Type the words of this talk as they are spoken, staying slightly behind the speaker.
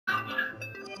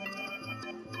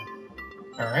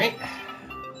Alright.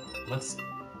 Let's...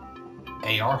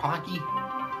 AR hockey?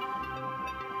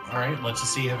 Alright, let's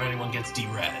just see if anyone gets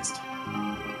de-rezzed.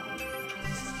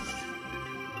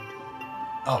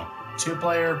 Oh,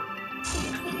 2-player.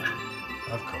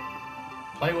 Of course.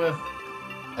 Play with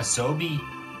Asobi.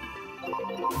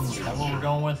 Is that what we're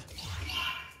going with?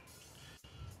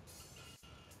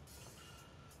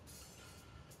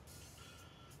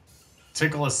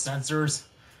 Tickle his sensors.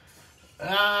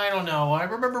 I don't know. I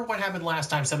remember what happened last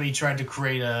time somebody tried to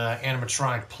create a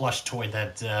animatronic plush toy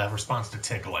that responds to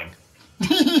tickling.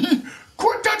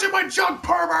 Quit touching my junk,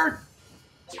 pervert!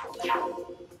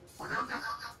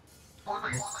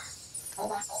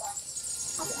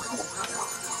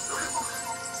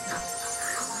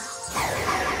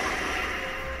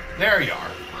 There you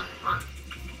are.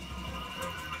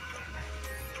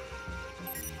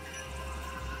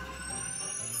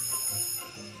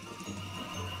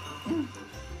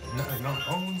 No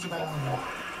owns about it.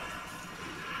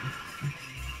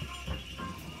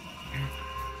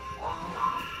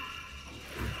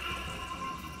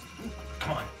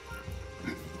 Come on.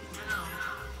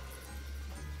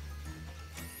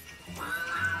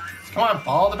 Come on,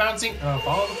 follow the bouncing.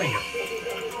 Follow the finger.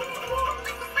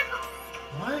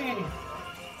 Why?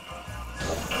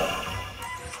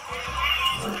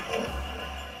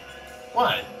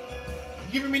 What?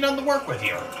 You're giving me nothing to work with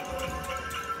here.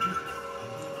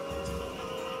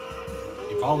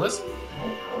 You follow this?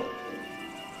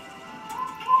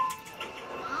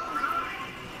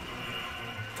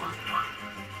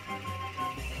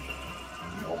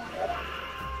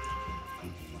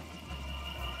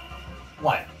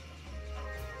 What?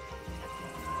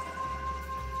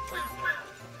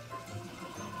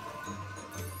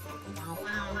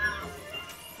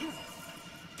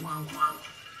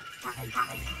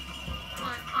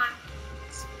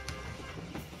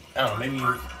 I don't know, maybe you... I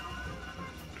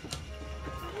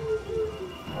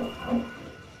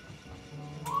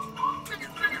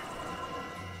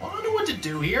don't know what to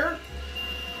do here.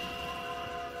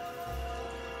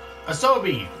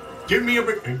 Asobi, give me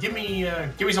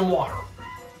some water.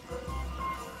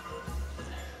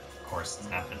 Of course, it's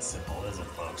not that simple, is it,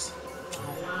 folks?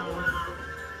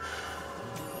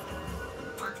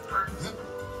 Is it?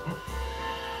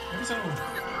 Maybe so.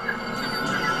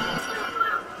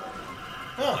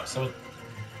 Oh, so...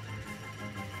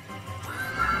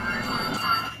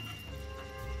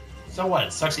 So what?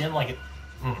 It sucks you in like it...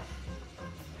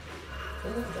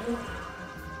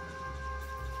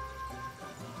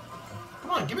 Come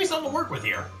on, give me something to work with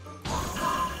here.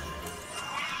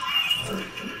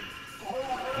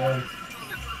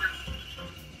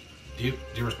 Do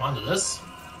you respond to this?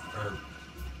 Or...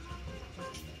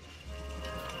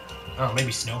 Oh,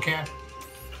 maybe Snowcat?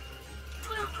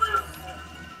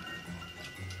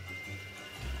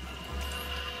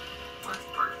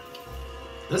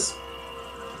 This?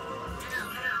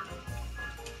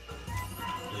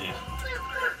 Yeah.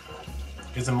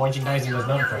 Get some merchandising was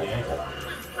done for you, eh?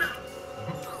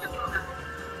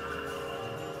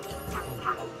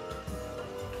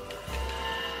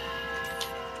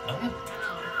 Nothing?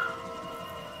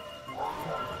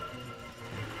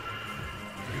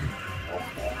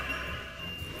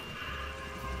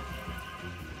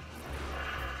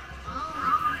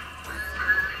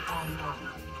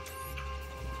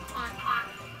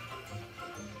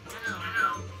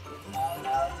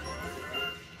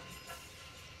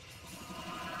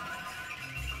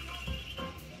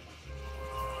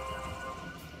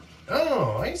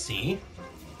 Oh, I see.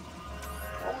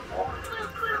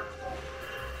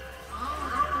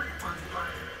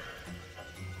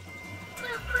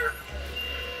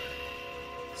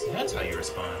 So that's how you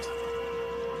respond.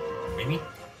 Maybe?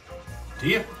 Do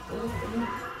you?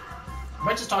 Am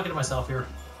I just talking to myself here?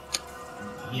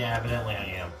 Yeah, evidently I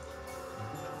am.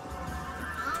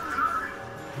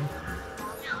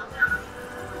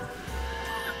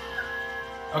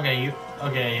 Okay,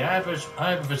 okay, I have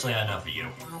officially had enough of you.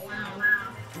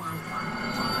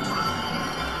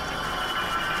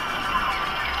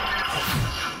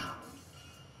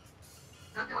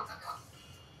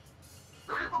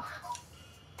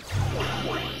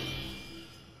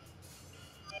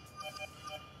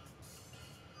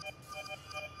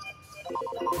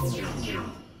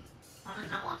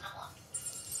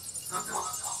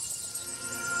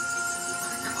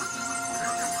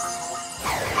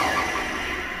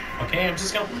 Okay, I'm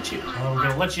just gonna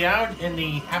let you out in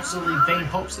the absolutely vain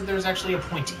hopes that there's actually a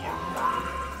point to you.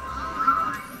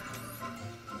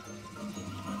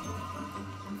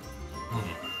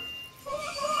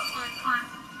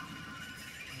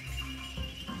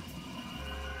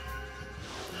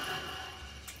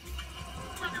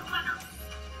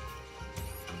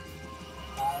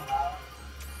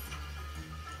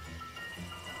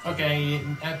 Okay,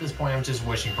 at this point, I'm just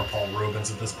wishing for Paul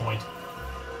Rubens at this point.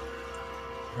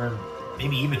 Or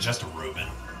maybe even just a Reuben.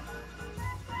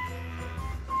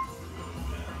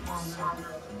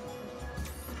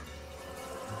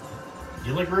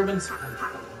 You like Rubens?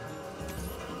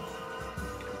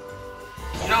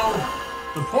 You know,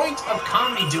 the point of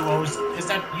comedy duos is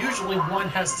that usually one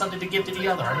has something to give to the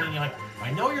other. I mean, you're like,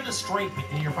 I know you're the straight man,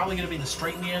 and you're probably going to be the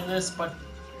straight man in this, but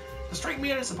the straight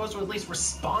man is supposed to at least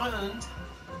respond.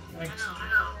 Like,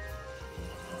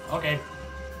 okay.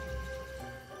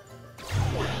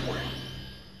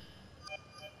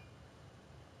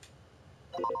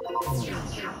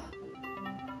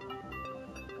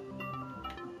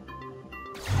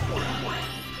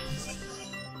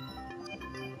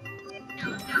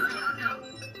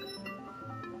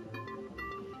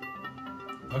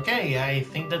 Okay, I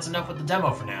think that's enough with the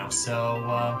demo for now,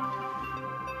 so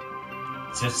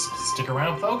just stick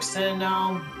around, folks, and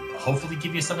I'll hopefully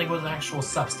give you something with actual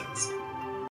substance.